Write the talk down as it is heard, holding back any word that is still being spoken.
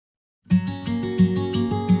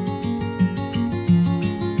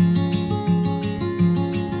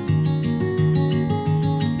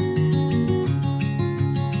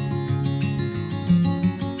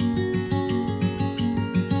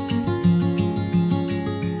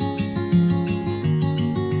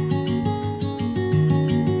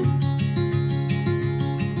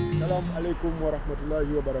alaikum wa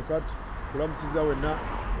rahmatullahi wa barakatuh. Kulamusiza wenna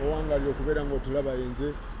owangali okubeera ng'otulaba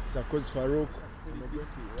yenze Sakoz Farouk.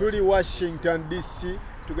 Tuli Washington DC,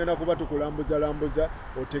 tugenda kuba tukulambuza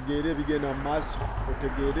otegeere ebigenda maaso,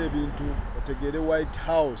 otegeere ebintu, otegeere White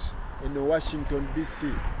House in Washington DC.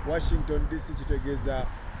 Washington DC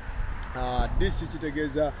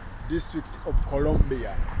kitegeeza District of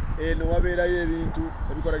Columbia. Eno wabeerayo ebintu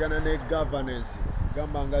ebikolagana ne governance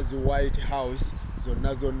gamba ngazi White House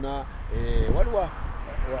zonna waliwo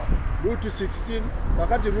Route 16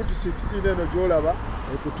 wakati Route 16 eno gyolaba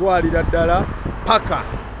ekutwalira ddala paka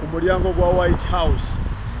ku mulyango gwa White House.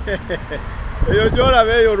 Eyo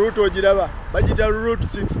gyolaba eyo route ogiraba bagita Route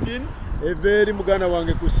 16 eva eri muganda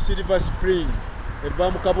wange ku Silver Spring,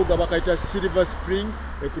 eva mu kabuga bakayita Silver Spring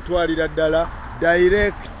ekutwalira ddala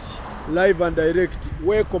direct live and direct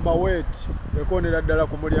wekoma wet ekonera ddala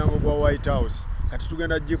ku mulyango gwa White House. Kati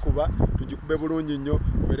tugenda gikuba tugikube bulungi nnyo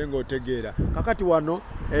obere ng'otegeera. Kakati wano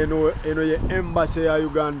eno ye embassy ya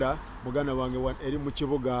Uganda muganda wange eri mu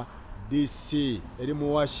kibuga DC, eri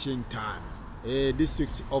mu Washington,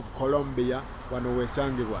 District of Columbia wano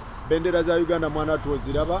wesangibwa. Bendera za Uganda mwana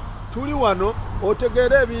tuoziraba. Tuli wano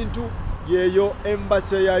otegeera ebintu yeyo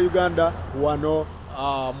embassy ya Uganda wano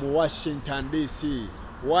mu Washington DC.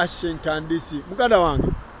 Washington DC muganda wange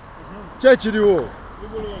kyekiriwo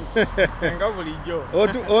nga bulijjo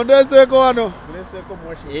ondeseeko wano neseko mu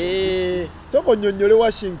Washington soko nnyonnyole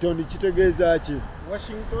Washington kitegeeza ki?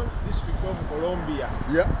 Washington District of Columbia,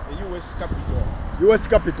 yeah. US capital. US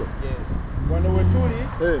capital, yes. Wano wetuli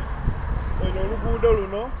eno oluguudo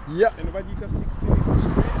luno, yeah. eno bagiyita 16th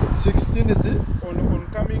Street. 16th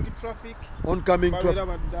oncoming traffic, oncoming traffic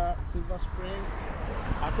badda Silver Spring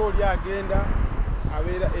ate oli agenda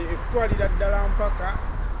abeera ekutwalira ddala mpaka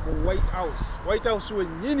mu White House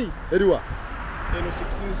wennyini eriwa eno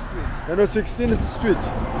 16th Street. Eno 16th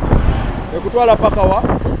Street ekutwala paka wa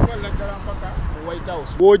ekutwalira ddala mpaka mu White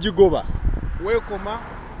House bw'ogigoba wekoma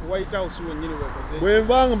White House wennyini wekoze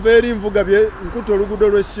bwemba nva nvuga bye nkuta oluguudo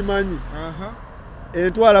lw'essimanyi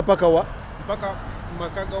entwala paka wa mpaka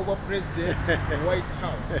maka ga president White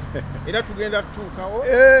House era tugenda tutuukawo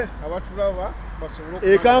abatulaba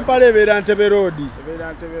basobole Kampala ebeera Ntebe Road.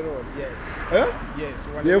 Yes. Yes.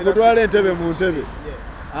 Yekutwala Entebe mu Ntebe. Yes.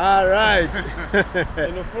 All right.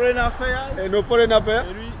 Eno foreign affairs. Eno foreign affairs.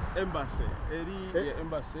 Embassy.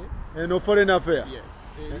 Embassy. Eno foreign affairs. Yes.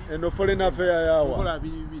 Eno foreign affairs yawa. Kola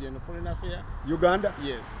bibiri eno foreign affairs. Uganda?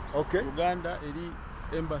 Yes. Okay. Uganda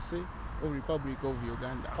embassy of Republic of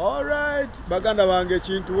Uganda. All right. Baganda bange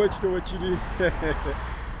kintu wekito kiri.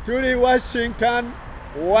 Tuli Washington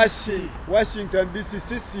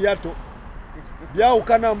DC Seattle.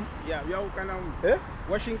 Byawukanamu. Yeah, byawukanamu.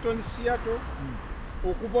 Washington Seattle.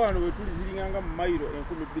 Okuva wano wetuli zilinganga mu mayiro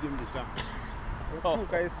 12,500.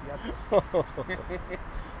 Okutuuka Seattle.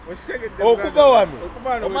 Okuva wano.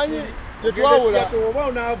 Omanyi tetwawula. Oba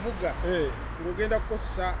onaavuga. Ng'ogenda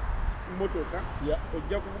kukozesa mmotoka.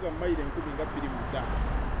 Ojja kuvuga mu mayiro 12,500.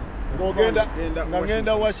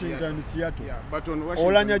 Ngenda Washington Seattle.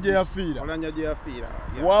 Olanya gye yafiira.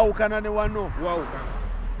 Waawukana ne wano.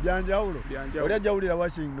 Byanjawulo. Oli ajawulira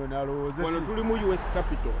Washington alowooze. Wano tuli mu US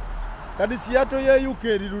capital. Kati Seattle ye UK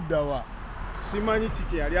eriruddawa? Simanyi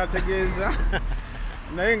kiki yali ategeeza.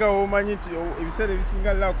 Naye nga omanyi nti ebiseera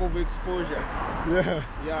ebisinga lack of exposure.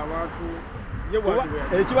 Abantu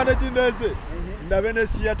ekibadde kindeese ndabe ne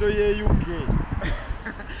Seattle ye UK.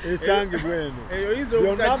 Esangibwa eno.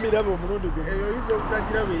 Byonna mbiraba omulundi gumu. Eyo oyinza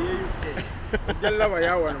obutagiraba eye UK. Ojjalaba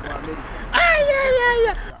yawano mu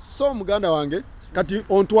America. So muganda wange kati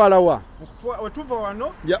ontwala wa? Wetuva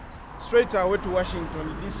wano straight away to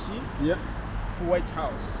Washington DC, ku White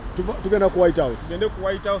House. Tugenda ku White House. Tugende ku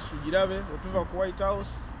White House tugirabe. Wetuva ku White House,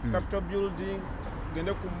 Capitol Building,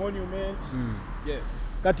 tugende ku Monument. Yes.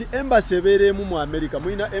 Kati embassy ebeeremu mu America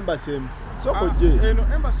mulina embassy emu soko gye eno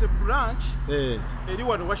embassy branch eri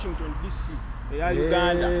wano Washington DC eya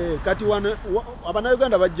Uganda. Kati wano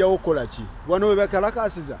Abannayuganda bajjawo okukola ki? Wano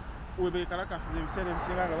webekalakasiza ebiseera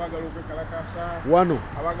ebisinga nga baagala okwekalakasa wano,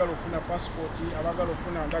 abaagala okufuna passport, abaagala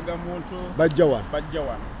okufuna ndagamuntu bajja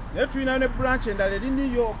wano. Naye tulina ne branch endala eri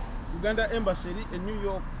New York. Uganda Embassy eri New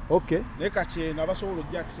York. Okay. Naye kati eno abasobola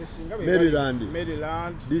ojja accessinga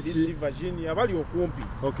Maryland, DC, Virginia bali okumpi.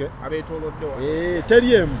 Okay. Abeetoolodde wano.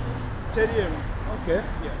 Teriemu. Okay.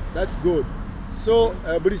 Yeah. That's good. So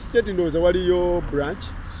buli state ndowooza waliyo branch?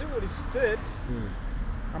 Si buli state.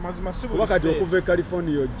 Amazima si buli state. Wakati okuva e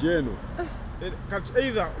California ojja eno. Kati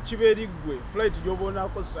either kibeeri ggwe flight gy'oba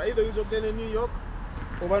onaakozesa either oyinza okugenda e New York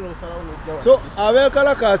oba n'osalawo n'ojja wano. So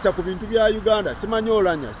abeekalakaasa ku bintu bya Uganda simanyi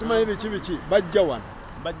olanya simanyi biki bajja wano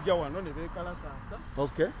bajja wano ne beekalakaasa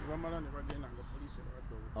Okay. ne bamala ne bagenda nga poliisi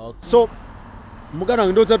ebadde Okay. So muganda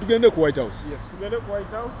wange ndowooza tugende ku White House. yes tugende ku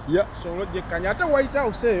White House Yeah. osobola ogyekkanya ate White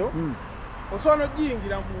House eyo osobola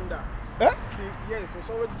n'ogiyingira munda Eh? yes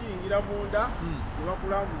osobola ogiyingira munda ne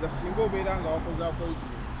bakulambuza singa obeera nga wakoze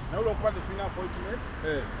appointment naye olwokuba tetulina appointment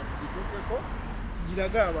katugituukeko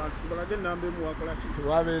tugirage abantu tubalage enamba emu wakola ki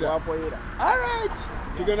Wabeera. wapoera Alright.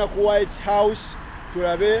 Tugenda ku White House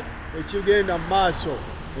tulabe ekigenda mu maaso.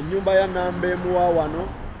 Ennyumba ya namba emu wa wano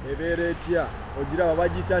ebeera etya. Ogiraba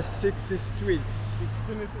bagiyita 6 Streets.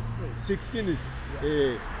 16th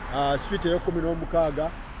street eyo 16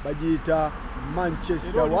 bagiyita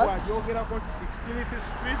Manchester what? wajogerako nti 16th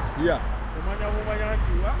street Yeah. omanya bumanya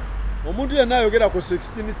nti wa Omuntu yenna ayogera ku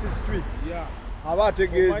 16th Street yeah. aba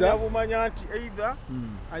ategeeza omanya bumanya nti either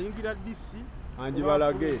ayingira DC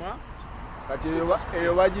angibalage. Kati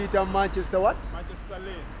eyo bagiyita Manchester what? Manchester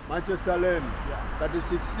Lane Manchester Lane. Yeah. Kati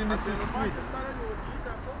 16th Street.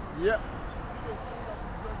 Yeah.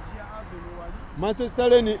 Manchester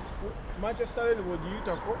Lane. Manchester Lane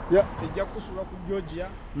bwogiyitako Yeah. ejja kusula ku Georgia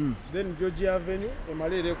then Georgia Avenue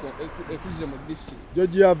emaleera ekuzze mu DC.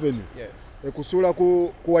 Georgia Avenue. Yes. Ekusuula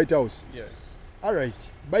ku White House. Yes.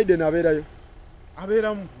 Alright. Biden abeerayo.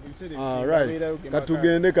 Abeeramu ebiseera ebisinga Alright. abeerayo ge maka.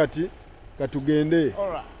 Katugende kati. Katugende.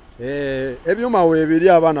 Alright. Ebyuma weebiri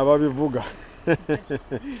abaana babivuga.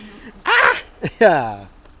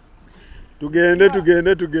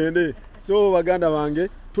 Tugende. So baganda bange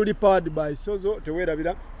tuli powered by Sozo.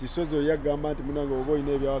 Teweerabira ti Sozo yagamba nti munange oba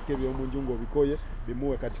oyina ebyawaka eby'omunju ng'obikoye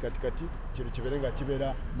bimuwe kati kino kibeere nga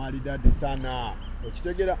kibeera maridadi sana.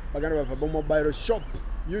 Okitegeera baganda baffe bo mobile shop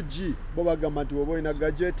UG bo bagamba nti oba oyina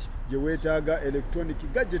gadget gye weetaaga electronic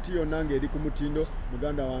gadget yonna ng'eri ku mutindo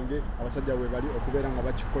muganda wange abasajja we bali okubeera nga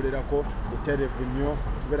bakikolerako buterevu nnyo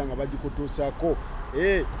okubeera nga bagikutuusaako.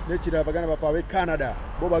 Nekirala baganda baffe ab'e Canada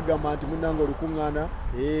bo bagamba nti munnange olukuŋŋaana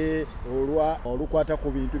olukwata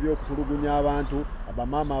ku bintu by'okutulugunya abantu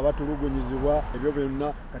abamaama abatulugunyizibwa ebyo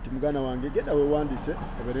byonna kati muganda wange genda weewandiise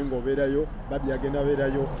obeere ng'obeerayo babbi agenda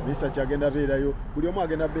beerayo Mr. agenda beerayo buli omu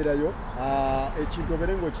agenda beerayo ekintu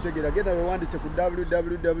obeere ng'okitegeera genda weewandiise ku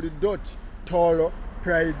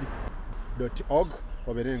www.tolopride.org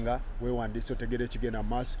obeere nga weewandiise otegeera ekigenda mu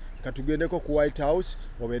maaso katugendeko ku White House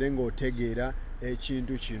obeere ng'otegeera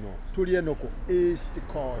ekintu kino tuli eno ku East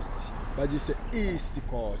Coast bagise East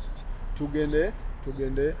Coast tugende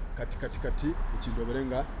kati ekintu obeere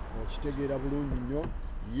nga okitegeera bulungi nnyo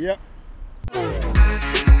yeah.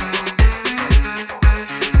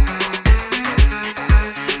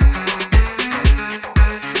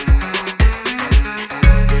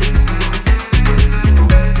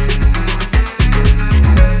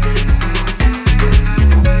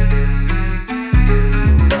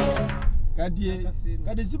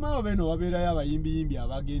 Kati simayo beno wabeerayo abayimbi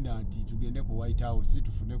abagenda nti tugende ku White House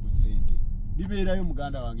tufune ku ssente bibeerayo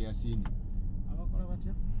muganda wange Yasini Abakola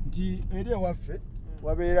batya? nti eri ewaffe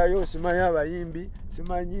wabeerayo simanyi abayimbi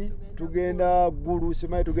simanyi tugenda ggulu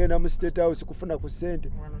simanyi tugenda mu State House kufuna ku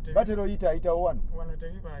ssente batera oyitaayitawo wano Wano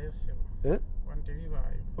tebibaayo ssebo. Wano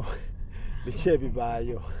tebibaayo. biki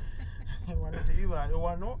ebibaayo Wano tebibaayo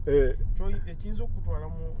wano ekiyinza okutwala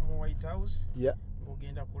mu White House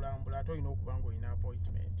ng'ogenda kulambula ate olina okuba ng'olina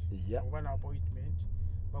appointment. Oba na appointment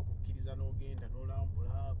bakukkiriza n'ogenda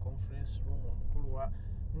n'olambula conference room omukulu wa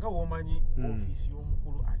nga w'omanyi ofiisi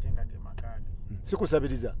y'omukulu ate nga ge makaage.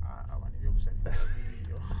 Sikusabiriza. Wano ebyokusabiriza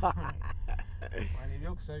biriyo. Wano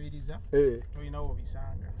ebyokusabiriza tolina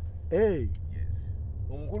w'obisanga. Yes.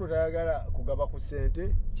 Omukulu tayagala kugaba ku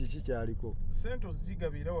ssente kiki kyaliko? Ssente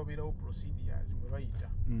ozigabira wabeerawo procedures mwe bayita.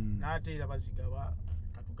 N'ate era bazigaba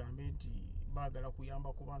katugambe nti baagala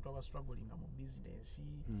kuyamba ku bantu abastrugglinga mu bizinensi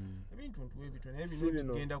ebintu ntuwe ebito naye bino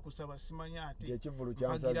tugenda kusaba simanya ate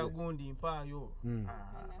bagira gundi mpaayo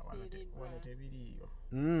wano tebiriiyo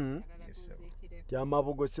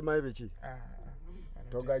tyamabugo simanyi biki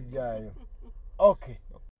togajjaayo. Okay.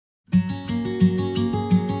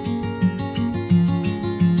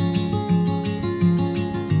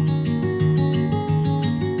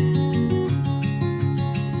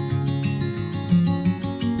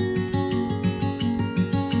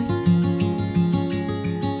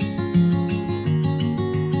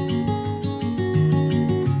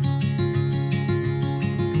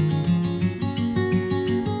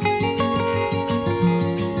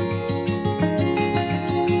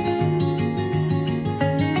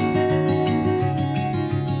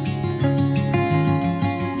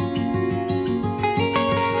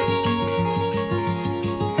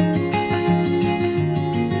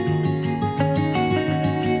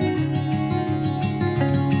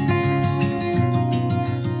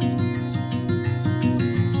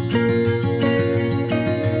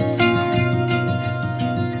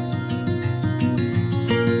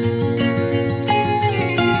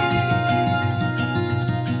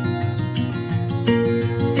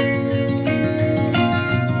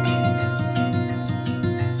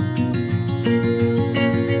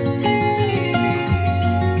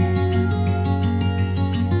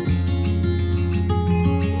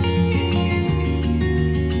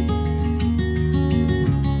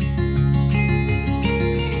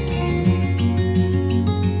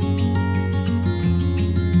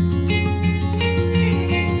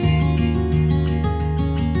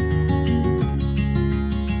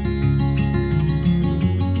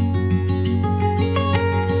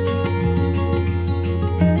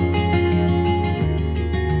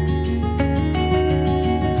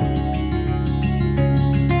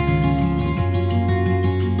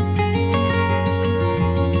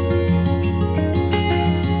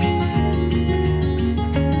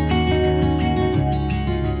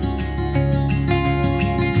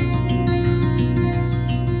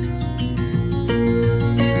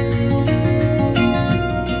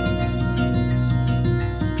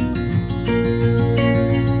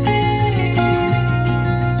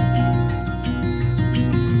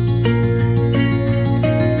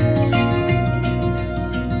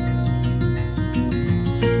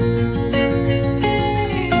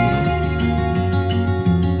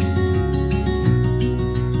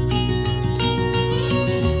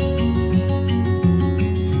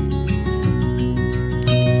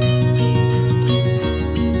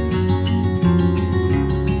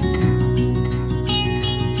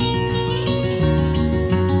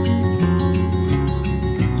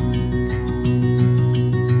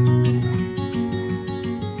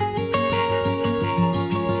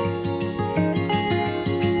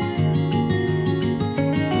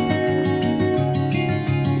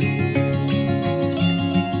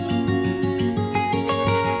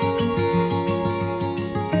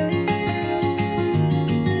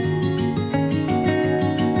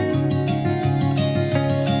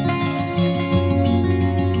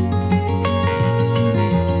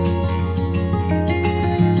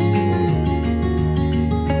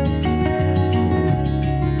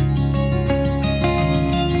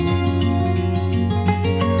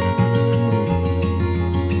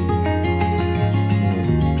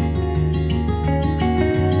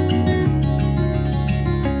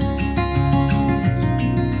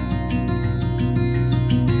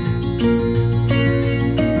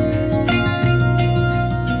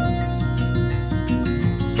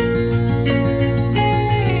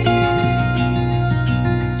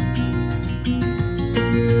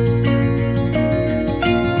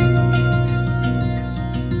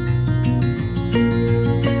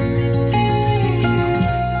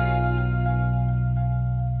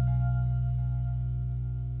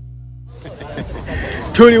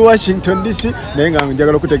 tuli Washington DC naye nga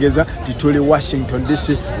njagala okutegeeza nti tuli Washington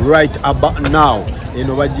DC right about now.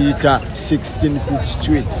 Eno bagiyita 16th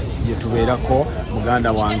Street yetubeerako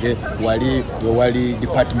muganda wange wali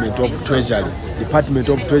Department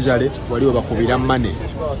of Treasury wali webakubira money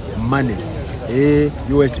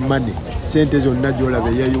US money sente zonna gy'olaba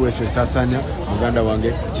eya US esasanya muganda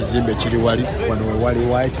wange kizimbe kiri wali wano wali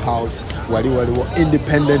White House waliwo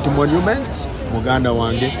Independent Monument muganda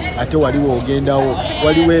wange ate waliwo ogendawo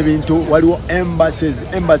waliwo ebintu waliwo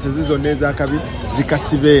embassies zonna ezakabi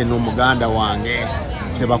zikasibe eno muganda wange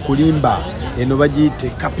sebakulimba eno bagiyite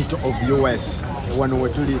capital of US wano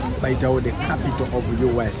wetuli bayitawo the capital of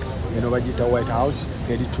US eno bagiyita White House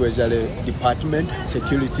eri Treasury Department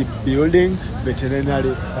Security Building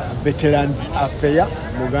Veterans Affairs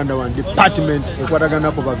muganda wange department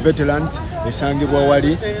ekwataganako ba veterans esangibwa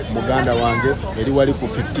wali muganda wange eri wali ku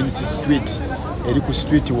 15th Street eri ku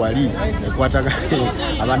street wali ekwataga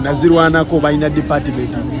abanazirwanako balina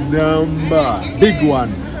department number big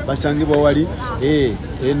one basangibwa wali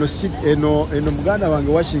eno muganda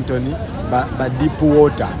wange Washington ba deep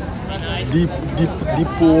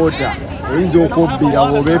water oyinza okubbira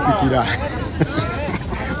obepikira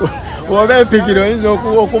oyinza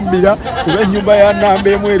okubbira kuba ennyumba ya namba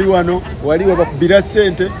emu eri wano wali webakubira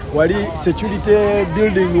sente wali security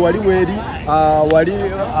building wali weri wali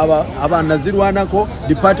abanazirwanako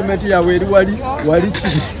department yawe eri wali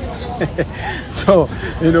kiri so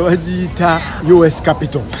eno bagiyita US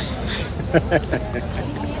capital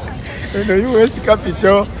eno US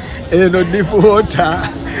capital eno deep water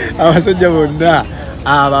abasajja bonna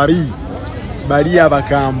bali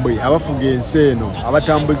abakambwe abafuga ensi eno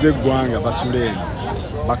abatambuza eggwanga basula eno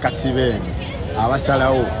bakasiba eno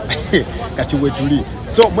abasalawo kati wetuli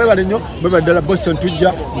so mwebale nnyo mwebaddala Boston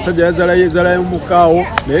tujja musajja yazalayo mukaawo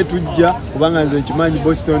naye tujja kubanga nze nkimanyi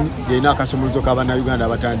Boston yalina akasumuluzo k'Abannayuganda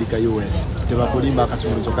abatandika US tebakulimba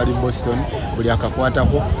akasumuluzo kali Boston buli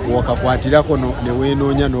akakwatako wakakwatirako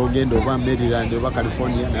neweenoonya n'ogenda oba Maryland oba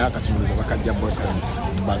California naye akasumuluzo bakajja Boston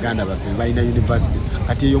baganda baffe balina university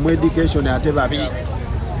kati eyo mu education ate babi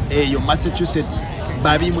eyo Massachusetts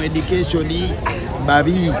babi mu education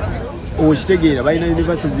babi okitegeera balina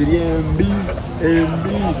university ziri embi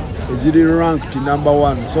ziri ranked number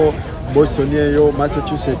 1 so Boston eyo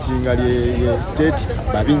Massachusetts ngali state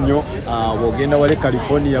babi nnyo wogenda wale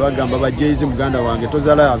California bagamba ba Jay-Z muganda wange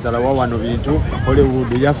tozala wa wano bintu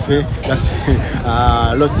Hollywood yaffe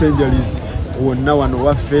Los Angeles wonna wano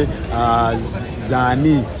waffe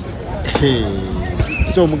zani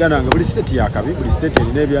so muganda wange buli state yakabi buli state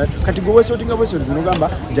erina ebya kati gwe wesotinga bwesoti zinogamba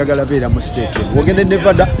njagala beera mu state wogende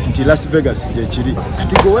Nevada nti Las Vegas gye kiri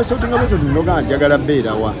kati gwe wesotinga bwesoti zinogamba njagala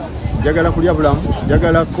beera wa njagala kulya bulamu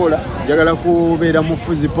njagala kola njagala kubeera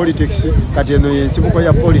mufuzi politics kati eno yensibuko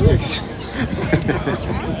ya politics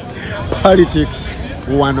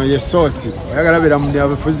wano ye source oyagala beera mu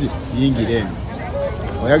byabufuzi yingira eno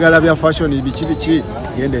oyagala bya fashion biki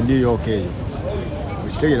gende New York eyo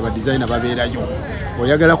okitegere ba designer babeerayo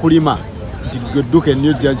oyagala kulima nti gduke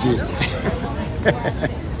New Jersey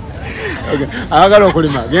ayagala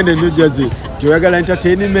okulima gende New Jersey oyagala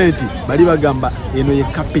entertainment bali bagamba eno ye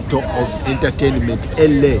capital of entertainment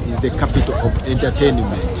LA is the capital of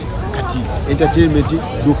entertainment kati entertainment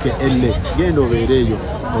duke LA gende obeereyo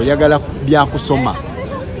oyagala byakusoma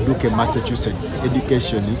duke Massachusetts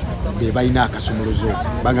education balina akasumuluzo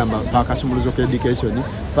bagamba akasumuluzo ke education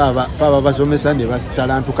faba basomesa ne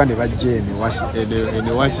basitalantuka ne bajje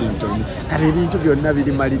ne Washington kati ebintu byonna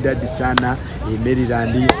biri malidadi sana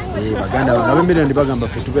Maryland baganda bangaba Maryland bagamba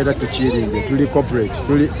fe tubeera tuchiringe tuli corporate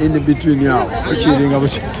tuli in between yao tuchiringa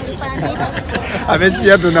bushi abesi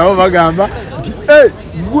yato nabo bagamba nti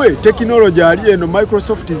gwe technology ali eno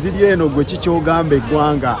Microsoft ziri eno gwe kikyogamba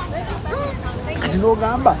eggwanga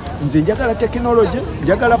nogamba nze njagala technology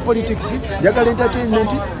njagala politics njagala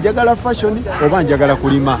entertainment njagala fashion oba njagala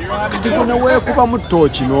kulima kati gone weekuba mu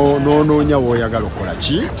tochi noonya woyagala okola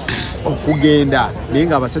ki okugenda naye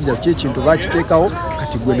nga abasajja kintu bakiteekawo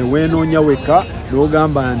kati gwene weenoonya weka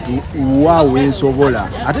nogamba nti waawe nsobola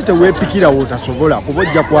ate teweepikira wootasobola kuba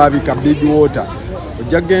ojja kwabika big water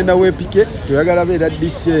ojja genda weepike toyagala beera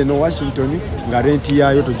DC eno Washington nga renti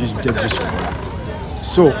yaayo togisobola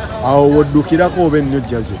so awo woddukirako oba New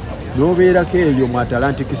Jersey nobeerako eyo mu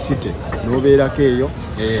Atlantic City nobeerako eyo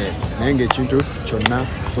naye ngaekintu kyonna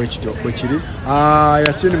bwekiri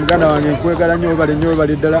Yasini muganda wange nkwegala nnyo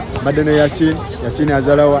bale ddala mbadde ne Yasini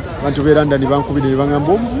azalawa bantu beera ndani bankubire ne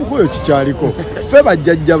bagamba omuvubuka oyo kikyaliko ffe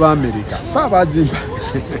bajjajja ba Amerika ffe abazimba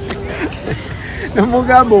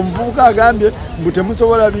Namugamba omuvubuka agambye mbu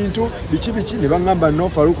temusobola bintu biki ne bangamba no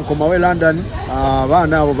Faruku komawe London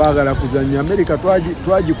abaana abo baagala kuzanya America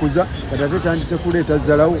twagikuza kata tutandise kuleeta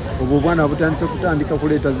zalawo obwo bwana butandise kutandika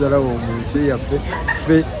kuleeta zalawo mu nsi yaffe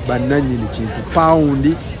ffe bannannyini kintu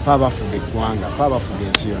paundi fabafuge eggwanga fabafuge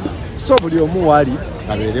ensi yonna so buli omu wali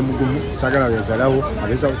abeere mugumu sagala yazalawo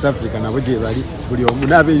abe South Africa nabo gye bali buli omu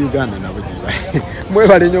n'abe Uganda nabo gye bali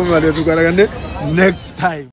mwebale nnyo mubale tukolagane next time.